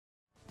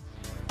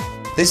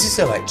This is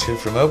a lecture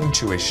from Open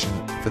Tuition.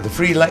 For the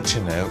free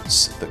lecture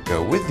notes that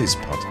go with this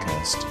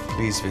podcast,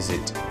 please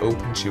visit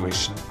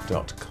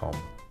opentuition.com.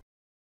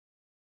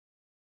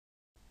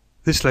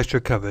 This lecture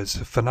covers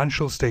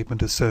financial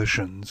statement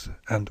assertions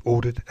and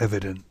audit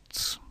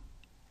evidence.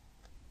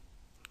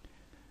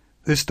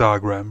 This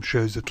diagram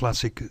shows the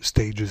classic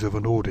stages of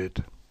an audit.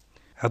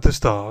 At the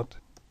start,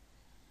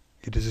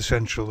 it is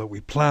essential that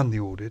we plan the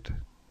audit,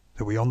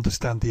 that we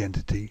understand the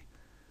entity,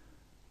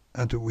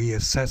 and that we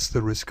assess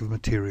the risk of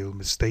material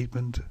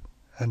misstatement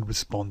and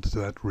respond to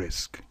that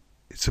risk.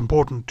 It's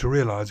important to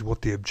realize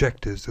what the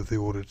objectives of the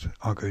audit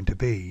are going to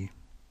be.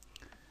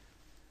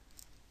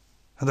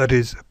 And that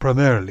is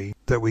primarily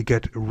that we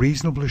get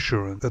reasonable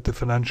assurance that the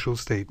financial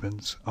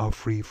statements are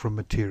free from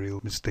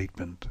material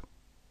misstatement.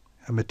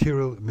 A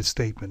material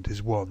misstatement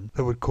is one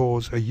that would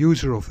cause a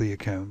user of the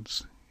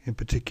accounts, in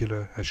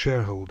particular a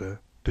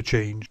shareholder, to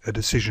change a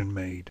decision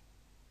made.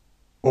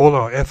 All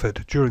our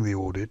effort during the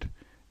audit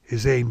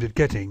is aimed at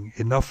getting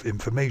enough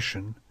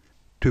information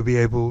to be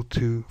able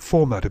to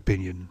form that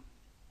opinion.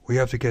 We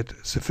have to get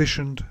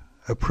sufficient,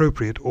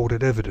 appropriate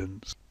audit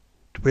evidence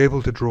to be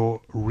able to draw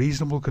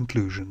reasonable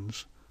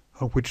conclusions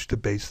on which to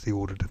base the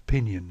audit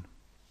opinion.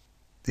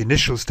 The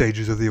initial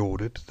stages of the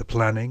audit, the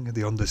planning,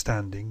 the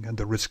understanding, and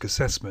the risk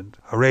assessment,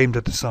 are aimed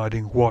at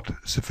deciding what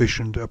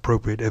sufficient,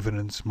 appropriate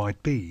evidence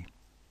might be.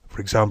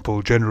 For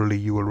example, generally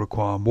you will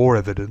require more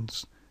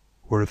evidence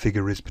where a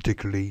figure is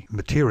particularly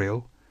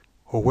material,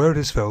 or where it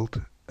is felt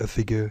a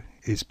figure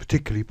is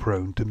particularly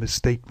prone to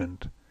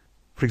misstatement.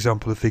 For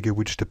example, a figure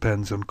which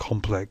depends on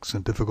complex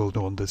and difficult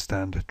to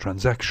understand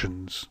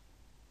transactions,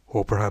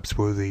 or perhaps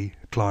where the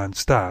client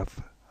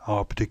staff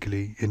are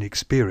particularly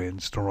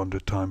inexperienced or under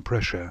time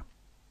pressure.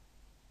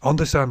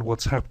 Understand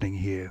what's happening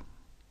here.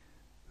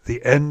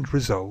 The end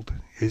result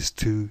is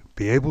to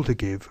be able to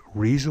give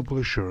reasonable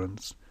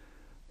assurance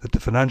that the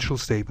financial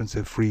statements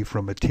are free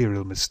from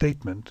material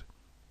misstatement.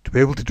 To be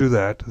able to do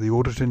that, the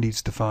auditor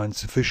needs to find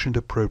sufficient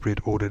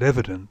appropriate audit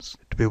evidence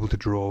to be able to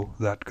draw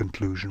that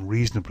conclusion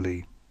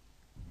reasonably.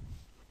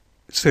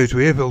 So to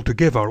be able to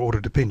give our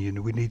audit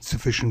opinion, we need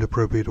sufficient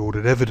appropriate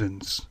audit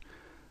evidence,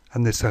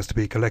 and this has to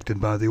be collected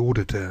by the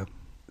auditor.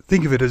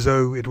 Think of it as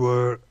though it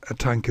were a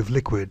tank of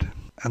liquid,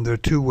 and there are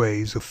two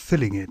ways of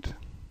filling it.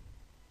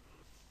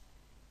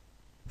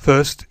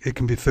 First, it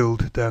can be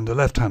filled down the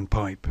left-hand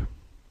pipe.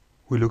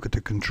 We look at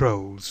the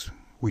controls,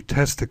 we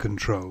test the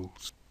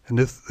controls, and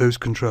if those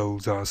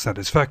controls are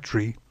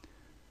satisfactory,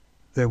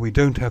 then we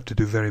don't have to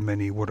do very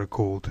many what are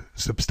called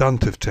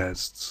substantive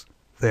tests.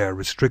 They are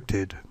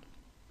restricted.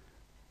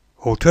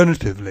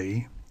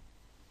 Alternatively,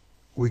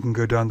 we can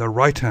go down the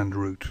right-hand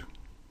route,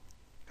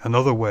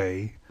 another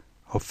way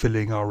of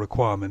filling our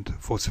requirement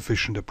for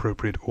sufficient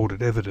appropriate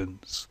audit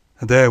evidence.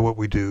 And there what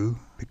we do,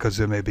 because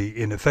there may be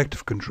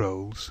ineffective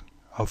controls,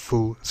 are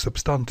full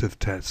substantive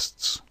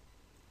tests.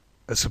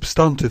 A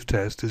substantive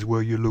test is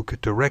where you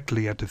look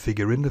directly at the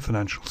figure in the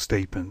financial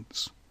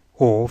statements,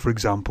 or, for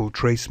example,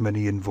 trace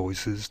many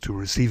invoices to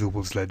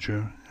receivables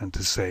ledger and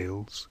to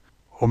sales,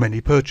 or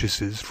many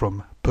purchases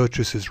from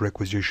purchases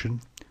requisition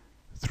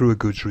through a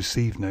goods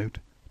received note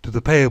to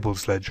the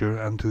payables ledger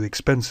and to the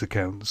expense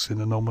accounts in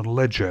the nominal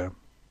ledger.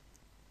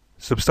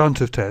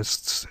 Substantive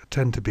tests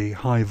tend to be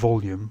high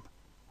volume,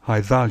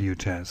 high value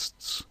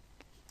tests.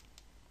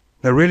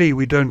 Now really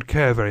we don't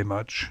care very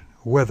much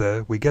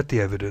whether we get the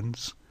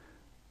evidence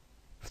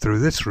through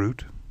this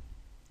route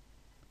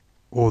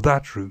or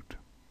that route.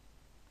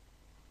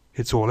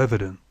 It's all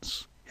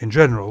evidence. In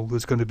general,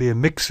 there's going to be a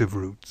mix of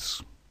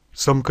routes.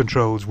 Some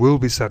controls will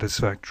be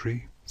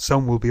satisfactory,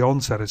 some will be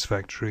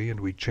unsatisfactory, and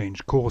we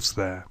change course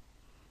there.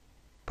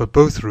 But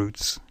both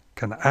routes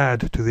can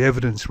add to the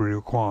evidence we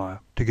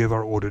require to give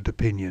our audit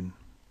opinion.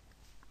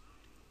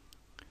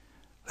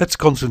 Let's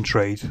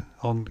concentrate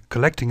on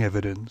collecting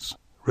evidence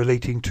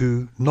relating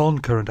to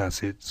non-current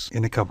assets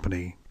in a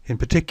company. In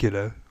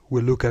particular,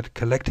 we'll look at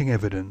collecting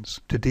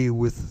evidence to deal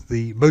with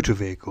the motor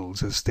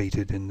vehicles as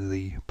stated in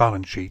the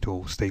balance sheet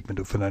or statement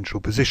of financial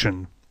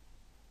position.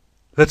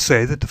 Let's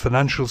say that the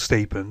financial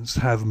statements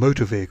have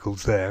motor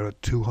vehicles there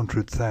at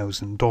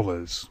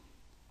 $200,000.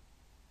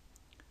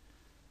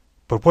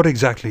 But what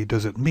exactly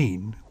does it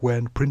mean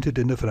when printed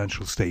in the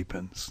financial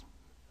statements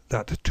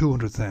that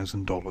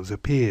 $200,000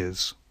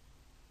 appears?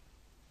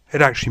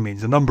 It actually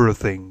means a number of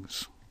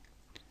things.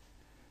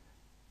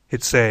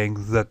 It's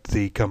saying that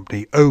the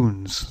company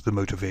owns the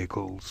motor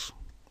vehicles.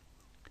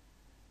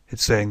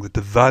 It's saying that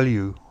the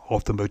value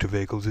of the motor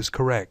vehicles is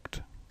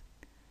correct.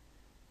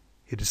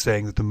 It is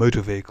saying that the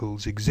motor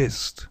vehicles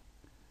exist,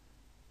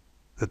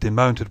 that the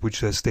amount at which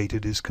they're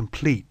stated is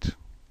complete,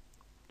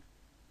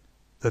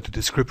 that the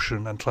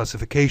description and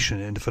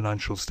classification in the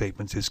financial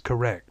statements is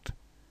correct.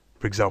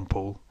 For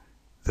example,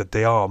 that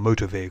they are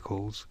motor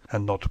vehicles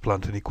and not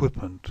plant and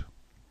equipment.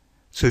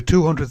 So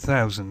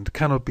 200,000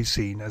 cannot be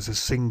seen as a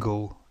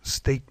single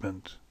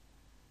statement.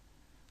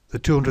 The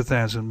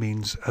 200,000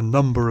 means a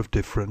number of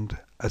different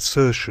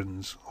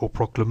assertions or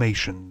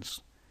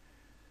proclamations.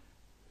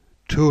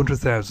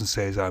 200,000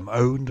 says I'm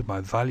owned,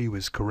 my value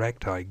is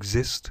correct, I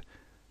exist,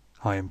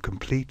 I am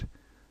complete,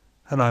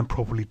 and I'm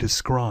properly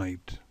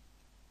described.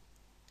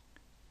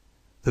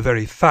 The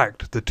very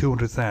fact that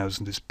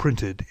 200,000 is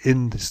printed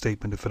in the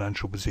statement of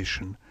financial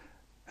position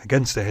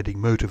against the heading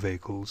motor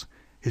vehicles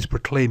is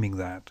proclaiming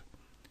that,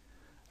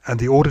 and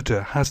the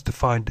auditor has to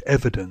find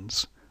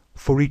evidence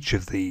for each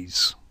of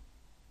these.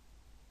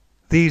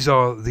 These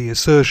are the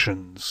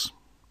assertions,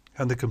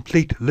 and the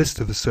complete list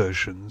of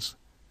assertions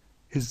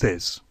is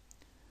this: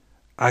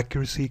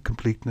 accuracy,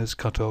 completeness,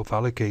 cutoff,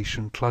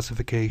 allocation,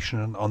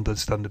 classification and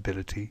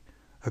understandability,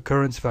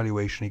 occurrence,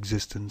 valuation,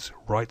 existence,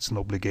 rights and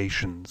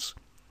obligations.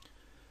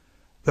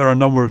 There are a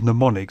number of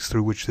mnemonics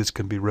through which this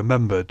can be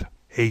remembered.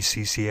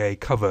 ACCA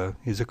cover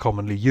is a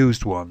commonly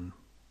used one.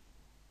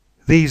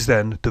 These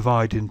then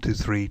divide into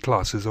three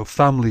classes or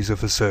families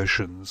of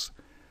assertions: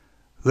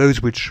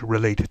 those which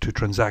relate to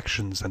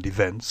transactions and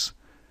events,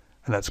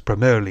 and that's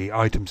primarily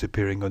items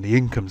appearing on the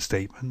income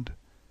statement;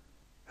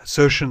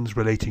 assertions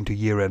relating to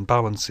year-end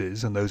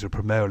balances, and those are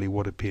primarily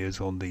what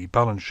appears on the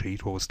balance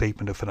sheet or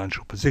statement of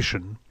financial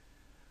position;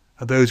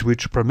 and those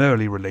which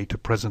primarily relate to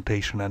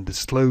presentation and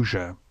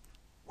disclosure.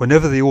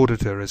 Whenever the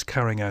auditor is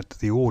carrying out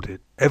the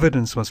audit,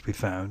 evidence must be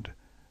found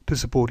to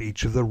support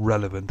each of the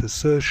relevant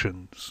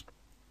assertions.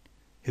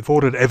 If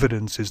audit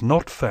evidence is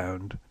not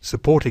found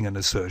supporting an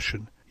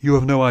assertion, you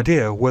have no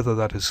idea whether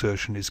that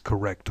assertion is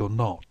correct or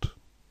not.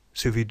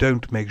 So if you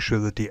don't make sure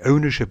that the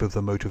ownership of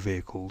the motor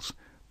vehicles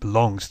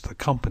belongs to the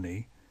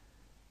company,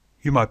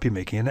 you might be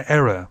making an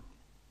error.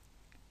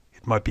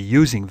 It might be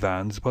using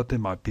vans, but they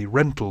might be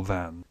rental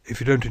vans. If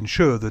you don't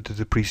ensure that the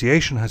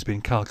depreciation has been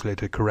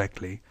calculated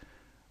correctly,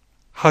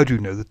 how do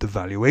you know that the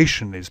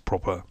valuation is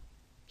proper?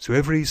 So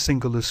every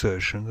single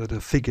assertion that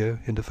a figure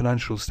in the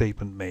financial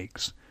statement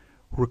makes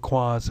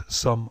requires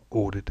some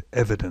audit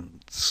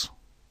evidence.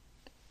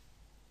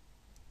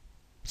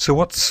 So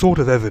what sort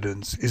of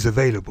evidence is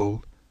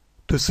available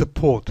to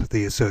support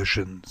the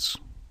assertions?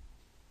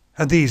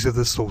 And these are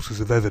the sources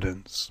of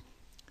evidence.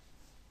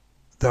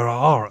 There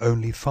are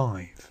only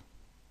 5.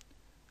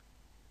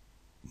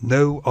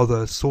 No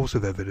other source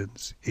of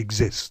evidence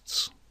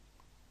exists.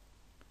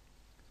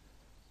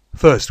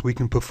 First, we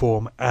can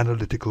perform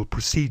analytical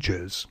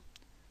procedures.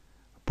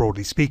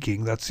 Broadly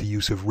speaking, that's the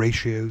use of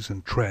ratios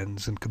and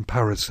trends and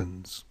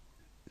comparisons.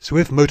 So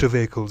if motor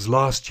vehicles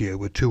last year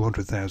were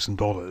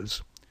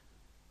 $200,000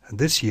 and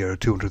this year are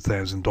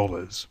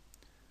 $200,000,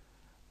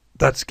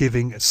 that's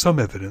giving some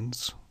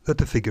evidence that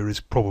the figure is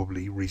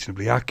probably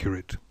reasonably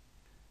accurate.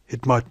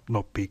 It might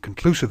not be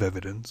conclusive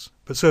evidence,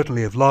 but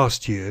certainly if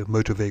last year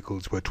motor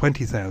vehicles were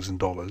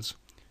 $20,000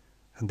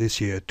 and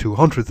this year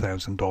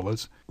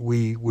 $200,000,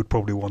 we would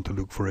probably want to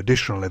look for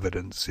additional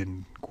evidence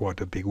in quite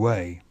a big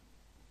way.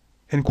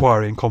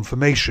 Inquiry and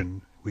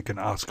confirmation. We can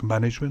ask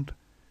management.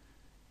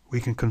 We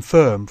can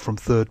confirm from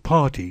third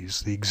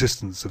parties the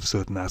existence of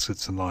certain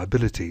assets and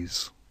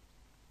liabilities.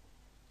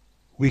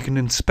 We can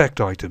inspect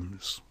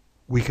items.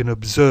 We can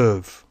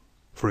observe.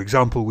 For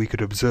example, we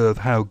could observe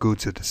how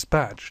goods are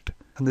dispatched,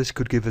 and this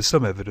could give us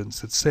some evidence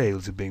that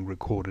sales are being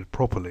recorded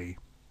properly.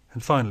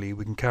 And finally,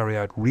 we can carry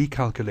out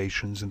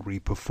recalculations and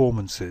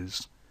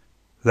reperformances.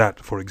 That,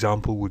 for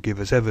example, would give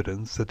us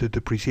evidence that the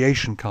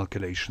depreciation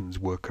calculations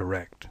were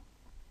correct.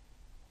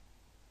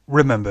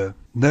 Remember,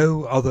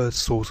 no other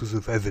sources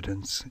of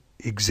evidence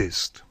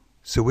exist.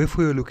 So if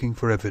we are looking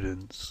for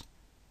evidence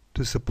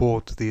to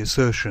support the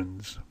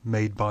assertions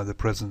made by the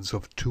presence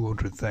of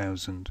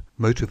 200,000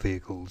 motor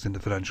vehicles in the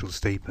financial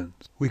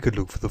statement, we could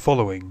look for the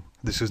following.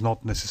 This is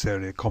not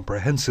necessarily a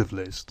comprehensive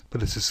list,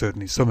 but this is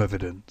certainly some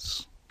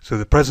evidence. So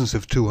the presence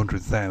of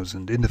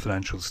 200,000 in the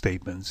financial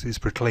statements is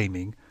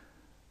proclaiming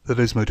that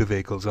those motor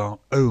vehicles are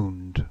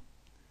owned.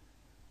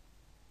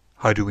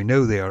 How do we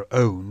know they are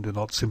owned and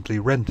not simply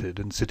rented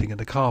and sitting in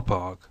a car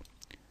park?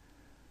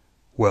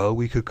 Well,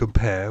 we could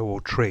compare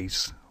or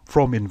trace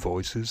from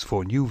invoices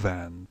for a new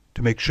van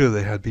to make sure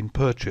they had been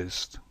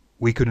purchased.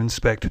 We could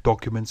inspect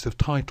documents of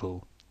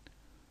title.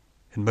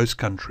 In most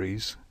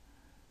countries,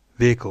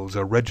 vehicles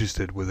are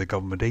registered with a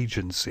government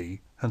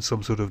agency and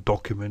some sort of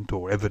document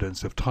or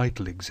evidence of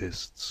title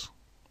exists.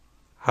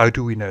 How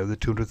do we know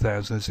that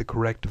 200,000 is the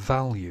correct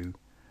value?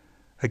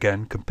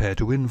 Again, compare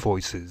to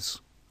invoices.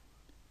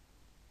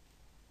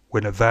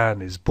 When a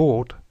van is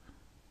bought,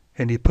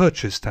 any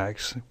purchase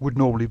tax would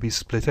normally be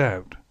split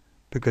out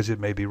because it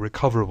may be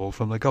recoverable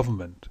from the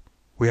government.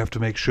 We have to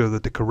make sure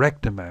that the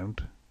correct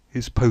amount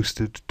is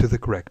posted to the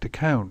correct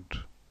account.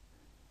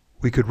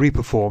 We could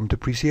reperform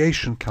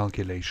depreciation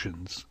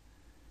calculations.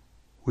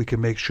 We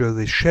can make sure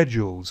the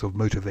schedules of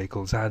motor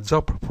vehicles adds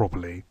up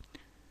properly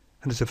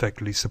and is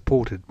effectively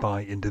supported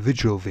by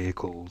individual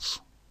vehicles.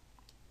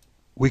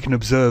 We can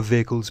observe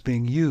vehicles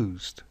being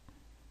used.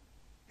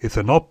 If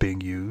they're not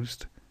being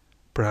used,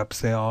 perhaps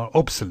they are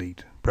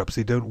obsolete, perhaps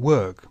they don't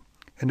work,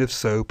 and if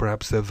so,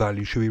 perhaps their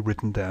value should be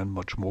written down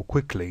much more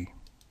quickly.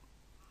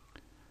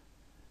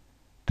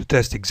 To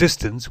test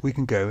existence, we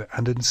can go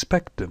and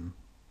inspect them.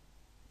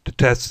 To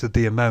test that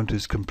the amount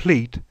is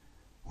complete,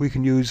 we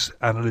can use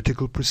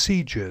analytical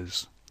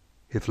procedures.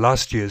 If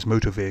last year's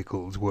motor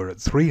vehicles were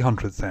at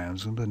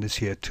 300,000 and this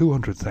year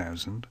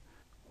 200,000,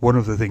 One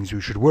of the things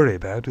we should worry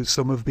about is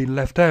some have been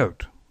left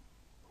out.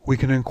 We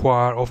can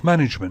inquire of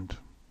management.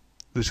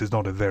 This is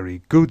not a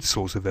very good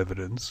source of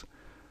evidence,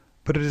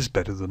 but it is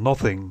better than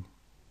nothing.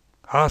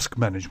 Ask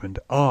management,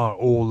 are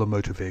all the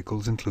motor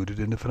vehicles included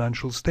in the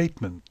financial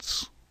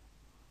statements?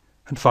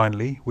 And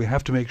finally, we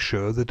have to make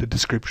sure that the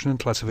description and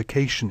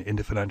classification in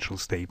the financial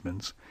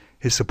statements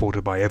is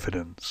supported by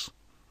evidence.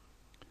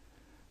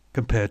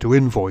 Compared to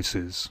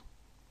invoices,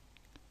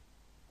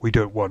 we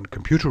don't want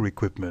computer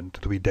equipment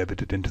to be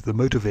debited into the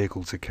motor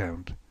vehicles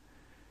account.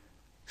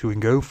 So we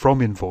can go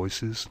from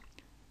invoices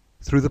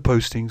through the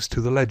postings to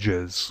the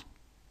ledgers.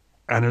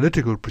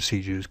 Analytical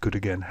procedures could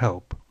again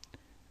help.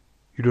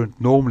 You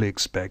don't normally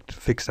expect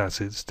fixed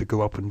assets to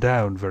go up and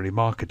down very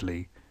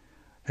markedly,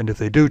 and if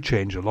they do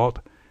change a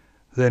lot,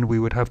 then we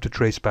would have to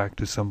trace back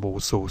to some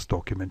more source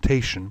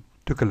documentation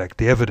to collect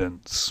the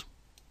evidence.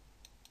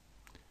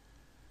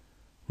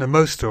 Now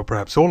most or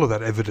perhaps all of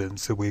that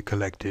evidence that we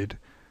collected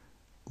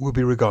will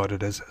be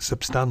regarded as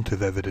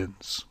substantive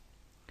evidence.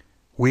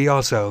 We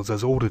ourselves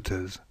as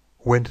auditors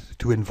went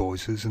to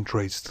invoices and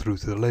traced through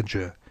to the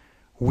ledger.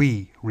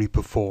 We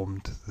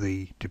reperformed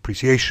the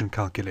depreciation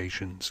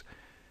calculations.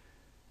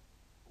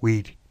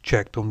 We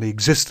checked on the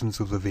existence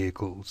of the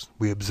vehicles.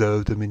 We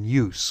observed them in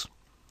use.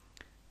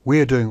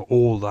 We are doing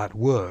all that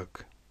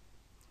work.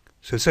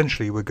 So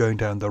essentially we're going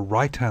down the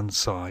right-hand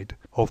side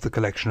of the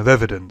collection of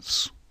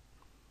evidence.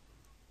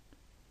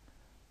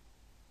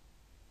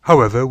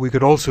 However, we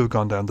could also have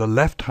gone down the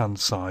left-hand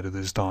side of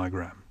this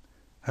diagram,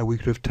 and we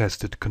could have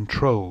tested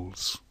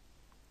controls.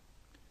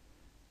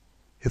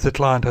 If the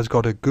client has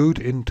got a good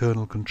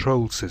internal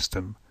control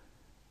system,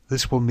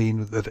 this will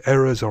mean that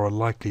errors are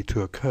unlikely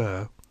to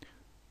occur,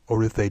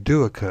 or if they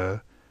do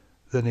occur,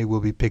 then they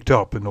will be picked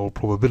up in all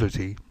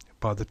probability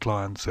by the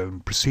client's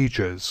own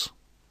procedures.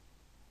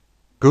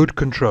 Good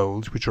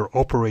controls, which are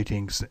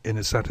operating in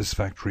a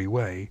satisfactory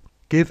way,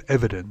 give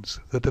evidence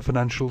that the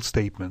financial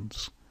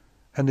statements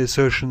and the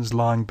assertions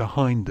lying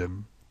behind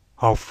them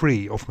are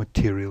free of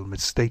material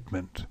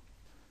misstatement.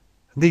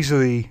 And these are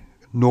the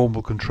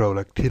normal control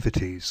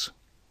activities.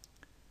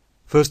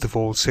 First of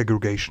all,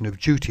 segregation of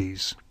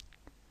duties.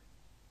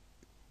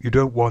 You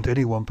don't want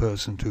any one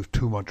person to have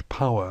too much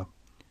power.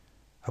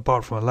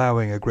 Apart from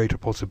allowing a greater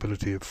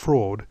possibility of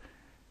fraud,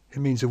 it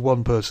means if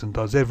one person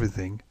does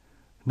everything,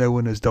 no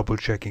one is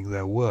double-checking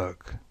their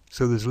work,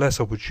 so there's less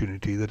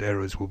opportunity that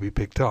errors will be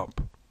picked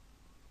up.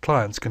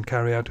 Clients can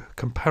carry out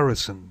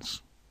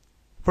comparisons.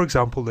 For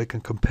example, they can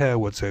compare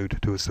what's owed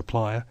to a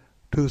supplier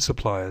to the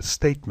supplier's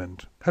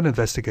statement and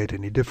investigate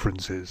any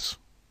differences.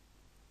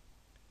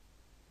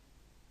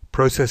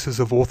 Processes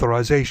of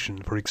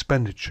authorization for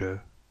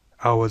expenditure,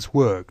 hours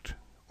worked,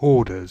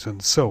 orders,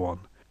 and so on,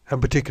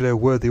 and particularly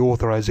where the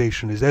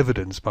authorization is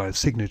evidenced by a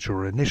signature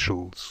or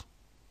initials.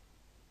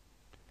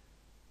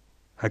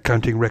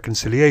 Accounting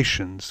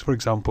reconciliations, for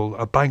example,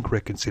 a bank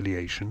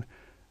reconciliation,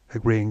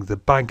 agreeing the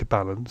bank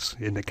balance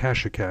in the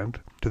cash account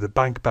to the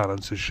bank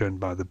balance as shown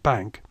by the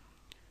bank,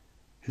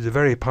 is a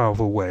very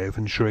powerful way of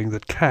ensuring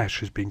that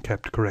cash is being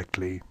kept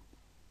correctly.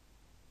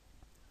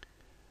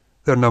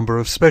 There are a number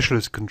of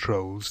specialist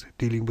controls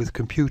dealing with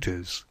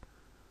computers,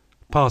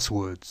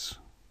 passwords,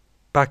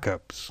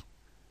 backups,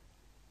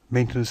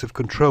 maintenance of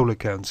control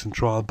accounts and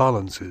trial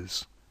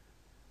balances,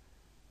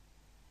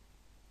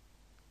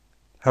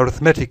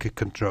 arithmetic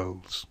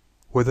controls,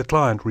 where the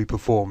client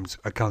reperforms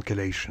a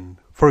calculation.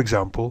 For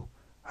example,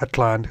 a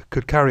client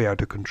could carry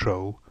out a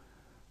control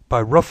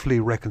by roughly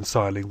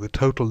reconciling the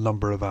total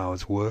number of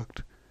hours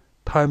worked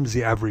times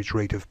the average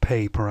rate of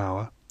pay per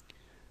hour,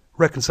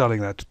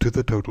 reconciling that to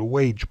the total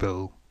wage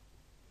bill.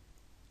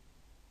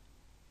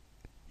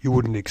 You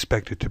wouldn't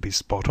expect it to be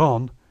spot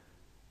on,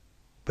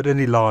 but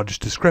any large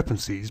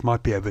discrepancies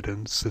might be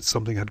evidence that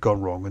something had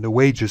gone wrong in the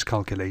wages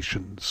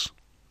calculations.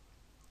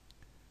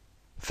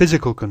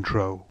 Physical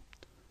control.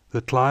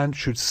 The client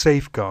should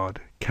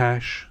safeguard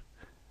cash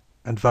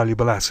and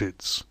valuable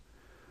assets.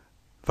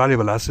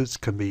 Valuable assets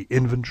can be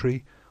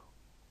inventory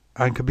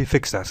and can be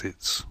fixed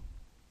assets.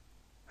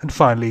 And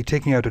finally,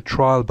 taking out a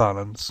trial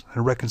balance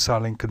and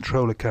reconciling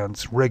control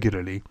accounts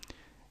regularly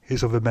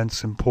is of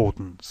immense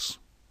importance.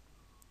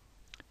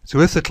 So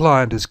if the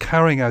client is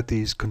carrying out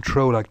these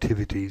control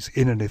activities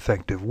in an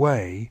effective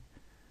way,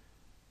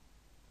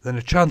 then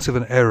a chance of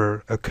an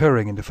error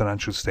occurring in the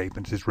financial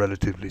statement is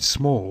relatively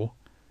small,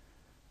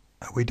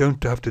 and we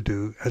don't have to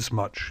do as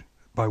much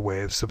by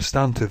way of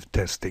substantive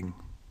testing.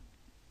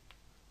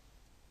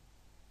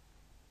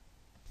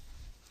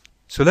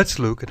 So let's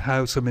look at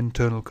how some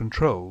internal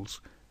controls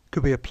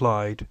could be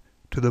applied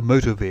to the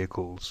motor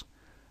vehicles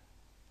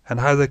and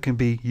how they can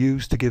be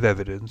used to give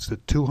evidence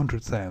that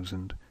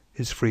 200,000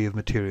 is free of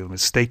material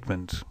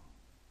misstatement.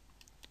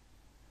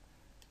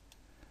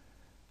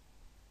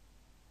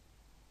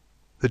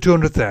 The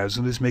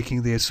 200,000 is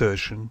making the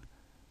assertion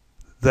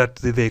that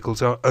the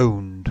vehicles are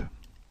owned.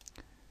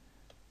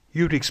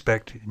 You'd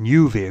expect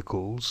new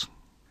vehicles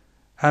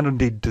and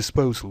indeed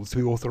disposals to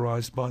be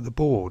authorised by the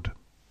board.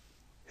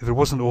 If it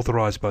wasn't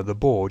authorised by the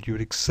board, you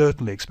would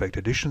certainly expect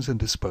additions and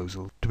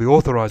disposal to be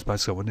authorised by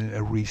someone in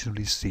a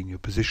reasonably senior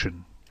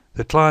position.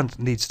 The client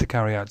needs to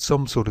carry out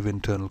some sort of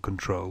internal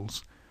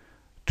controls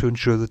to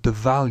ensure that the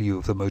value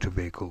of the motor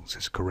vehicles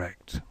is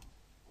correct.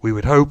 We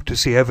would hope to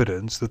see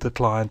evidence that the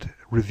client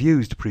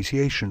reviews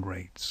depreciation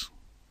rates.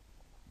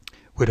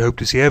 We'd hope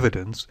to see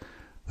evidence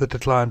that the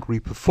client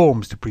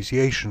reperforms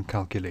depreciation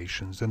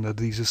calculations and that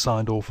these are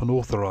signed off and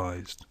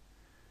authorised.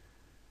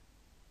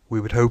 We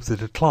would hope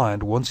that a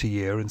client once a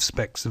year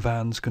inspects the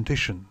van's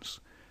conditions,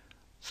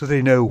 so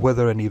they know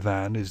whether any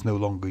van is no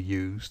longer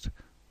used,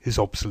 is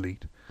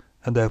obsolete,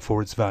 and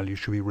therefore its value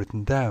should be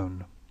written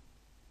down.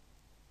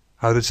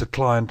 How does a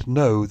client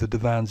know that the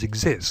vans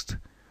exist?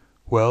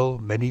 Well,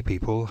 many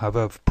people have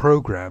a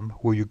program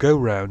where you go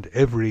round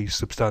every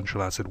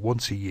substantial asset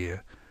once a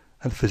year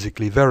and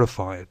physically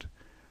verify it,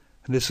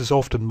 and this is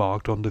often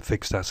marked on the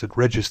fixed asset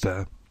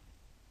register.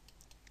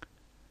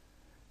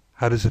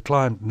 How does a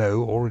client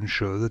know or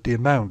ensure that the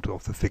amount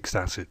of the fixed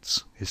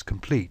assets is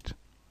complete?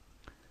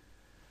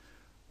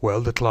 Well,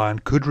 the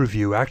client could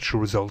review actual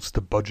results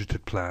to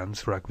budgeted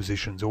plans for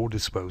acquisitions or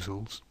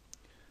disposals.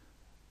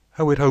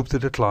 I would hope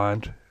that a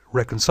client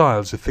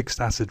reconciles the fixed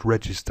asset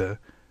register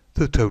to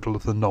the total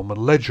of the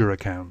nominal ledger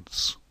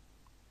accounts.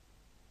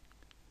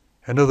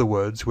 In other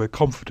words, we're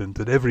confident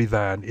that every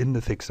van in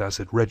the fixed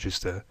asset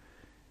register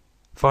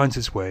finds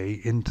its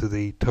way into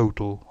the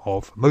total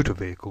of motor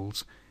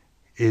vehicles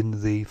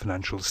in the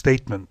financial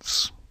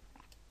statements.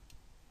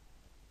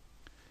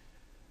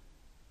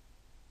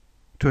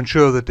 To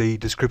ensure that the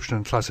description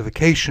and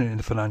classification in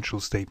the financial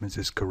statements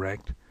is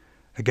correct,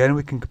 again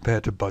we can compare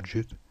to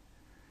budget,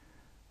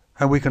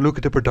 and we can look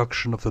at the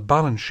production of the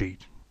balance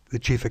sheet. The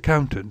chief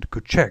accountant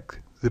could check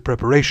the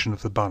preparation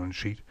of the balance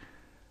sheet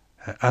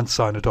and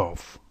sign it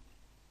off.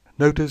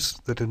 Notice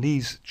that in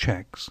these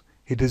checks,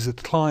 it is the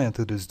client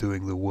that is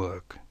doing the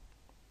work,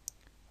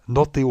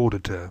 not the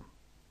auditor.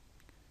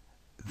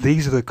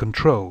 These are the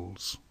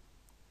controls.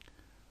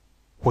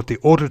 What the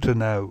auditor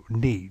now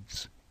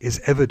needs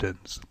is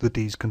evidence that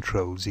these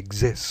controls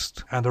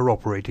exist and are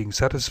operating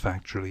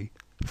satisfactorily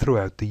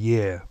throughout the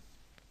year.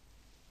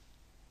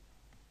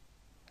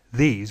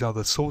 These are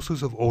the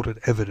sources of audit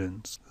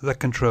evidence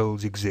that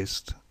controls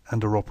exist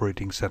and are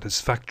operating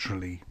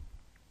satisfactorily.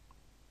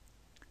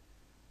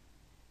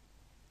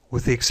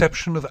 With the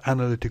exception of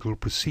analytical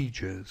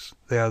procedures,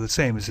 they are the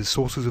same as the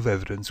sources of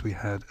evidence we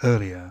had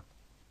earlier.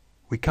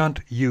 We can't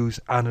use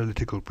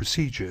analytical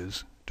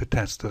procedures to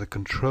test that a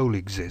control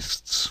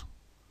exists.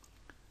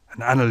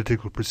 An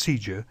analytical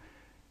procedure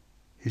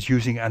is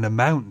using an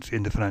amount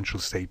in the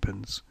financial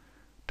statements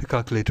to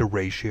calculate a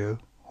ratio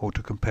or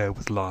to compare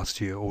with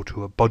last year or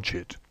to a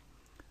budget.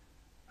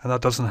 And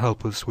that doesn't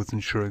help us with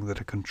ensuring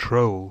that a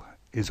control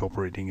is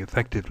operating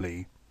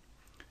effectively.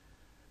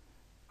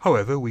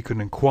 However, we can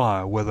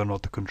inquire whether or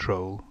not the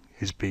control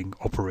is being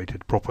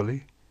operated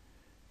properly.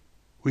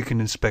 We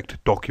can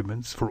inspect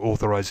documents for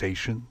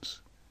authorizations,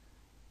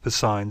 for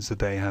signs that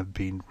they have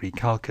been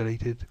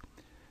recalculated,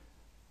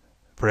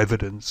 for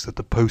evidence that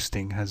the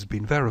posting has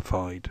been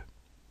verified.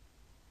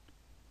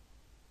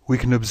 We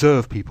can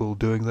observe people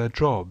doing their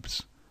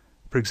jobs.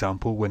 For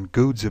example, when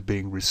goods are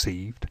being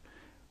received,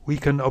 we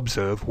can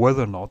observe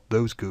whether or not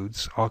those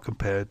goods are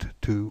compared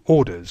to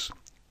orders,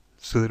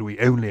 so that we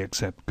only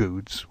accept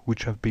goods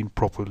which have been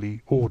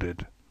properly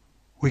ordered.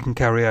 We can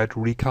carry out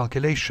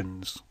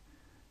recalculations.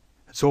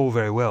 It's all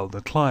very well the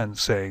client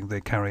saying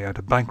they carry out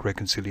a bank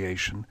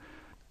reconciliation,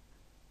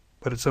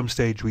 but at some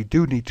stage we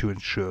do need to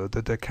ensure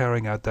that they're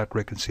carrying out that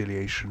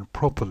reconciliation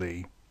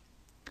properly,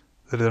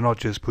 that they're not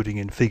just putting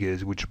in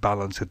figures which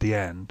balance at the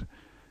end,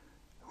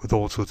 with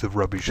all sorts of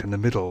rubbish in the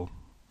middle.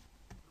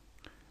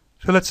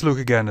 So let's look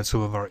again at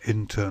some of our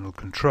internal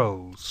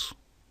controls.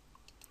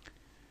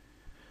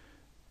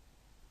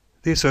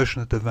 The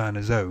assertion that the van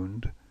is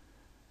owned.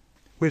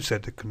 We've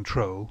said the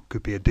control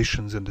could be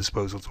additions and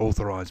disposals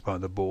authorised by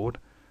the board.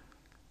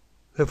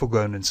 Therefore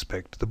go and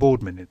inspect the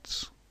board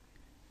minutes.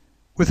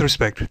 With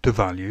respect to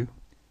value,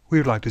 we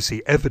would like to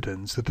see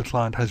evidence that the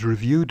client has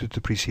reviewed the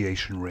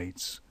depreciation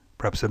rates.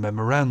 Perhaps a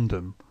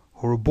memorandum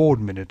or a board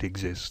minute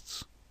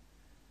exists.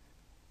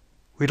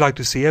 We'd like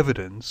to see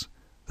evidence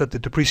that the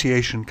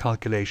depreciation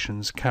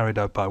calculations carried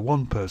out by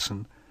one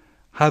person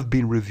have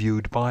been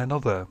reviewed by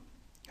another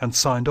and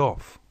signed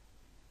off.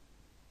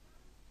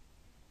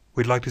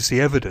 We'd like to see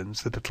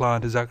evidence that the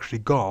client has actually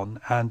gone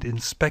and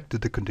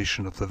inspected the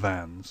condition of the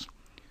vans.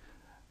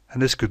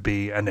 And this could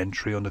be an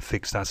entry on the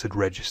fixed asset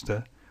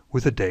register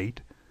with a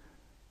date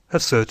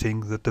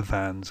asserting that the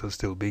vans are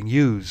still being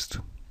used.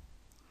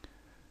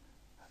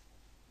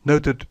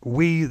 Note that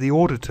we, the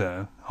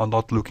auditor, are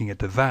not looking at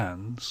the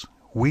vans.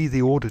 We,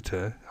 the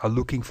auditor, are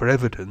looking for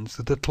evidence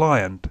that the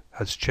client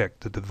has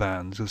checked that the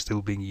vans are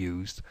still being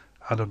used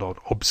and are not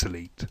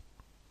obsolete.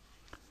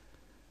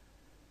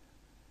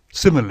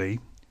 Similarly,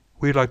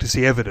 we'd like to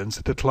see evidence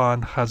that the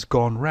client has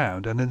gone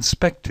round and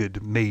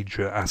inspected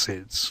major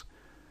assets.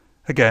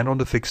 Again, on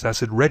the fixed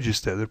asset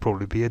register there'll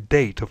probably be a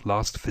date of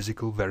last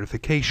physical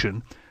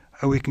verification,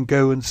 and we can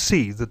go and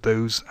see that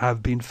those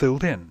have been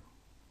filled in.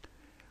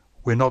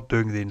 we're not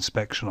doing the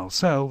inspection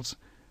ourselves,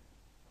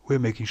 we're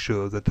making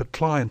sure that the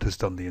client has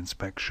done the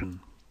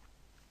inspection,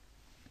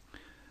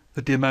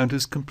 that the amount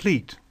is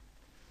complete.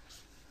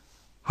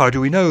 How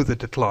do we know that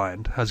the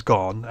client has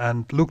gone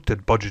and looked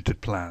at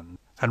budgeted plans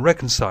and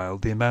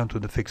reconciled the amount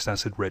of the fixed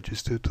asset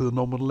register to the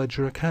nominal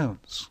ledger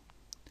accounts?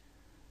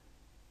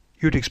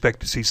 You'd expect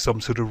to see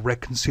some sort of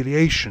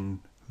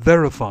reconciliation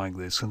verifying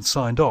this and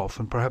signed off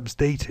and perhaps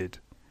dated.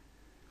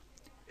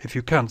 If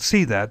you can't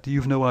see that,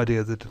 you've no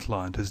idea that the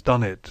client has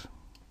done it.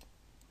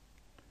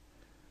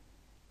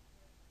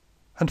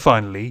 And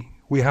finally,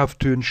 we have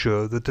to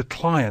ensure that the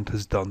client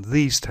has done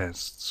these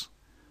tests,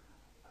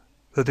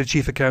 that the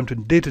chief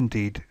accountant did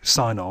indeed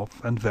sign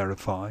off and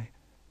verify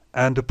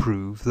and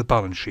approve the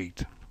balance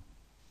sheet.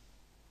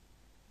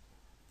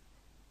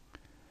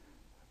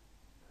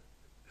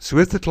 So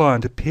if the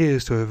client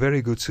appears to have a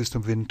very good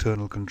system of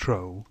internal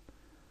control,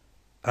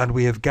 and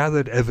we have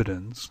gathered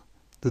evidence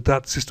that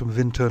that system of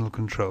internal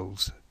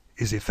controls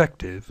is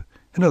effective,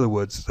 in other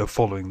words, they're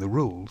following the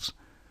rules,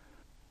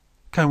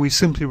 can we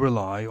simply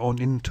rely on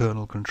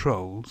internal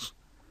controls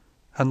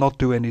and not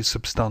do any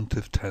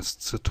substantive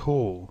tests at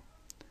all?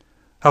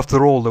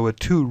 After all, there were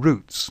two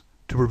routes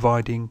to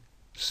providing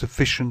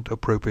sufficient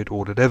appropriate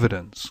audit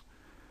evidence: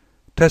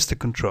 test the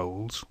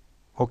controls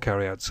or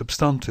carry out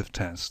substantive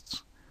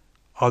tests.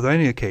 Are there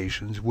any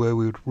occasions where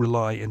we would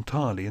rely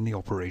entirely on the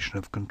operation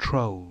of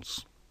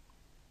controls?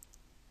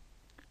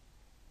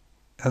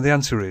 And the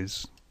answer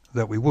is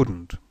that we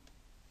wouldn't.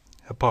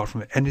 Apart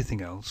from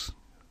anything else,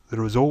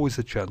 there is always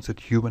a chance that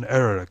human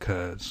error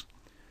occurs,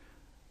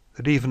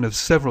 that even if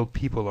several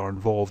people are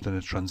involved in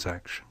a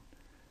transaction,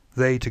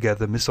 they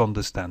together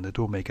misunderstand it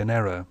or make an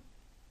error.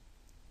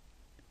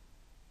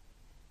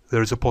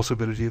 There is a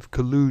possibility of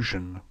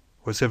collusion,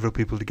 where several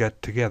people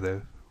get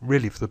together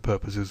really for the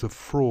purposes of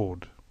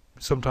fraud.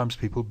 Sometimes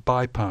people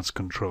bypass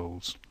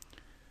controls.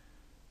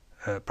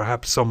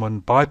 Perhaps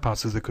someone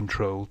bypasses the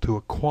control to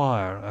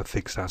acquire a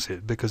fixed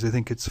asset because they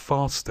think it's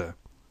faster.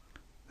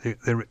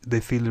 They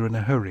feel they're in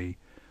a hurry,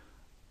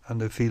 and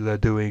they feel they're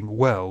doing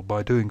well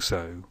by doing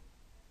so.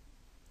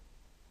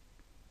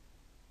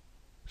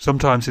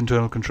 Sometimes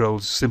internal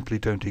controls simply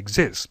don't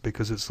exist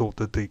because it's thought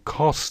that the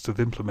cost of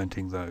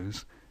implementing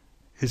those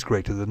is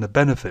greater than the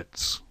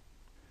benefits.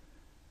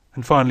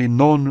 And finally,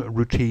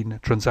 non-routine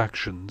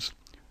transactions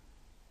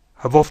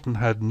have often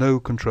had no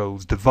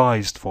controls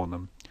devised for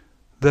them.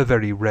 They're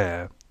very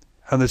rare,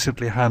 and they're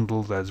simply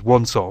handled as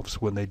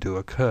once-offs when they do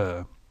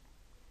occur.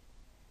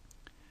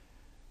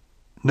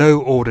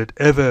 No audit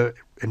ever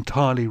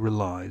entirely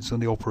relies on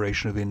the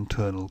operation of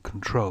internal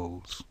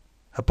controls.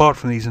 Apart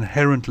from these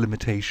inherent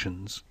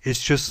limitations,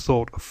 it's just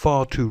thought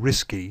far too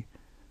risky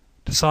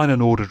to sign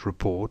an audit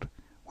report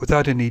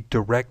without any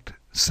direct,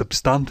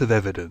 substantive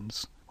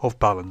evidence of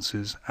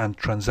balances and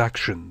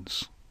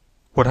transactions.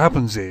 What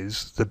happens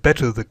is, the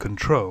better the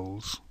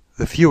controls,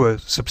 the fewer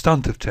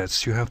substantive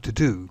tests you have to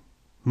do.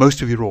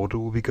 Most of your audit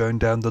will be going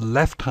down the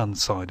left-hand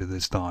side of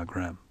this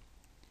diagram.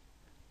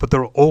 But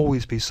there will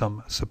always be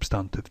some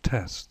substantive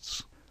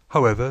tests.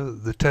 However,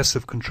 the tests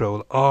of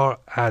control are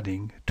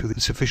adding to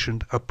the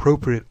sufficient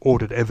appropriate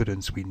audit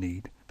evidence we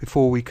need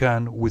before we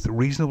can, with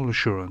reasonable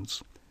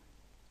assurance,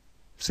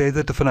 say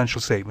that the financial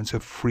statements are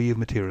free of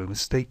material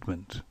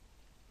misstatement.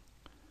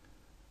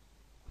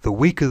 The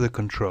weaker the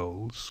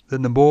controls,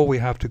 then the more we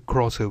have to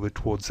cross over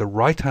towards the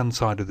right-hand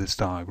side of this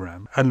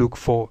diagram and look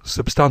for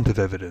substantive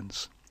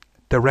evidence,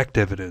 direct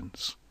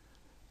evidence.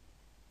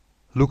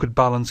 Look at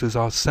balances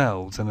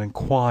ourselves and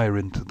inquire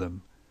into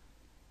them.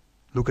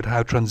 Look at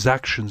how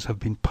transactions have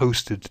been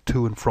posted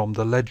to and from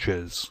the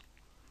ledgers.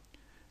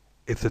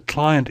 If the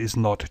client is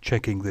not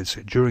checking this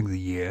during the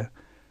year,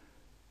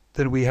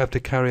 then we have to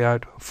carry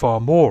out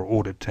far more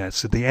audit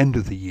tests at the end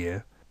of the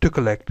year to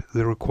collect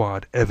the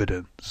required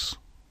evidence.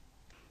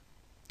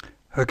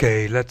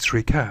 Okay, let's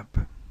recap.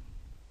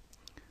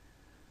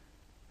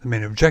 The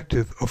main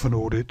objective of an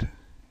audit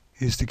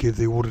is to give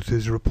the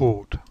auditors a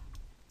report.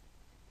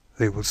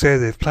 They will say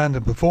they've planned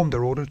and performed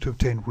their audit to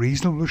obtain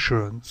reasonable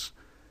assurance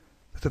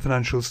that the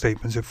financial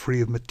statements are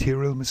free of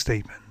material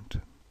misstatement.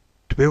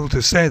 To be able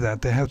to say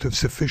that, they have to have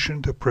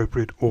sufficient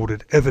appropriate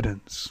audit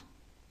evidence.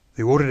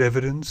 The audit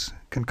evidence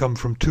can come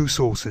from two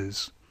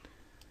sources: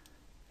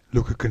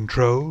 look at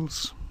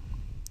controls,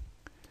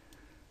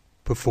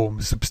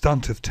 perform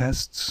substantive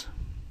tests,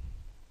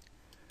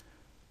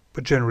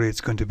 but generally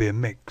it's going to be a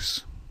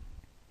mix.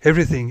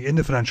 Everything in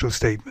the financial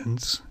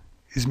statements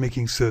is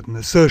making certain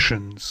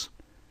assertions.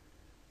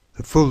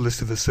 The full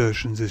list of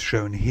assertions is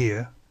shown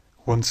here.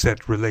 One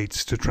set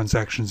relates to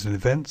transactions and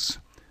events,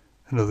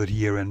 another to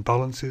year-end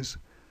balances,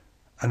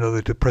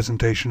 another to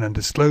presentation and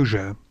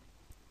disclosure.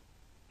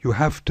 You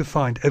have to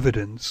find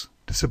evidence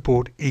to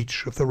support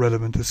each of the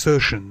relevant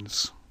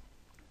assertions.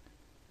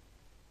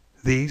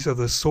 These are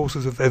the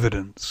sources of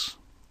evidence.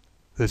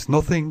 There's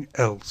nothing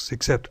else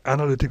except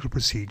analytical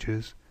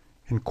procedures,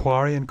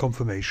 inquiry and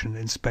confirmation,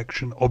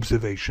 inspection,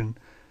 observation,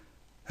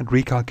 and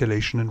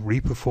recalculation and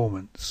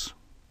reperformance.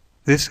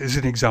 This is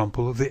an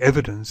example of the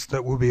evidence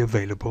that will be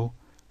available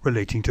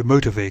relating to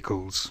motor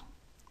vehicles.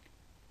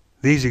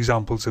 These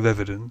examples of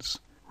evidence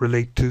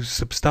relate to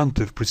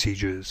substantive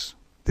procedures.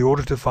 The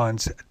auditor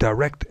finds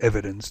direct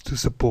evidence to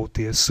support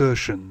the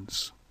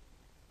assertions.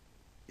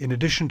 In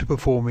addition to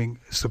performing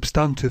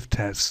substantive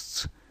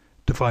tests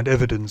to find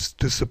evidence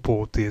to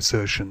support the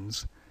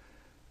assertions,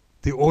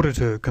 the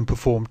auditor can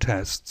perform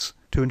tests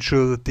to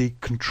ensure that the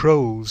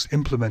controls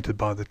implemented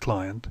by the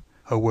client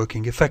are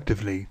working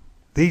effectively.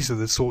 These are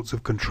the sorts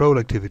of control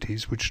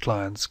activities which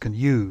clients can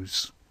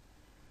use.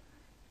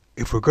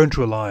 If we're going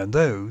to rely on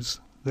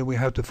those, then we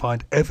have to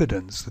find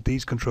evidence that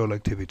these control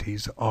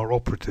activities are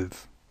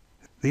operative.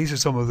 These are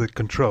some of the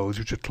controls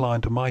which a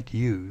client might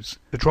use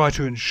to try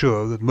to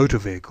ensure that motor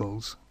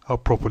vehicles are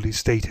properly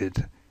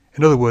stated.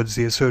 In other words,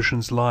 the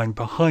assertions lying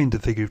behind the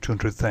figure of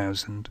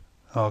 200,000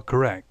 are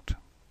correct.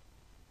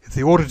 If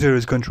the auditor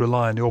is going to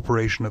rely on the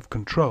operation of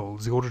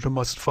controls, the auditor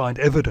must find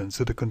evidence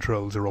that the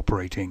controls are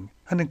operating.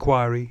 An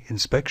inquiry,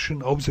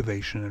 inspection,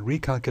 observation and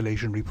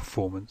recalculation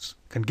reperformance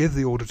can give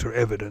the auditor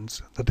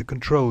evidence that the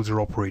controls are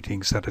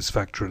operating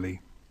satisfactorily.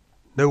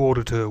 No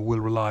auditor will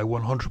rely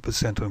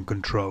 100% on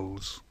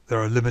controls. There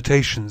are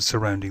limitations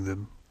surrounding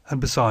them, and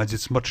besides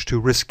it's much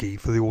too risky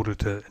for the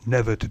auditor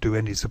never to do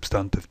any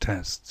substantive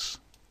tests.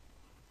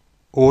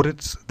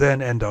 Audits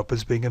then end up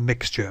as being a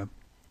mixture.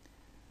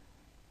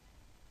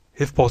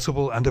 If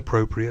possible and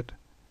appropriate,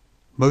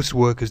 most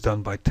work is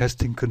done by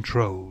testing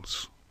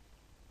controls.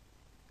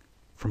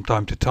 From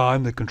time to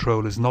time the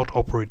control is not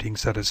operating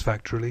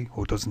satisfactorily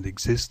or doesn't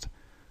exist,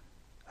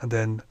 and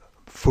then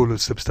full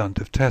of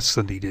substantive tests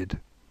are needed.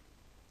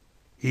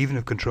 Even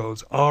if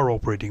controls are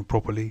operating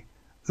properly,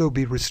 there will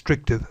be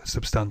restrictive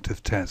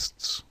substantive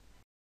tests.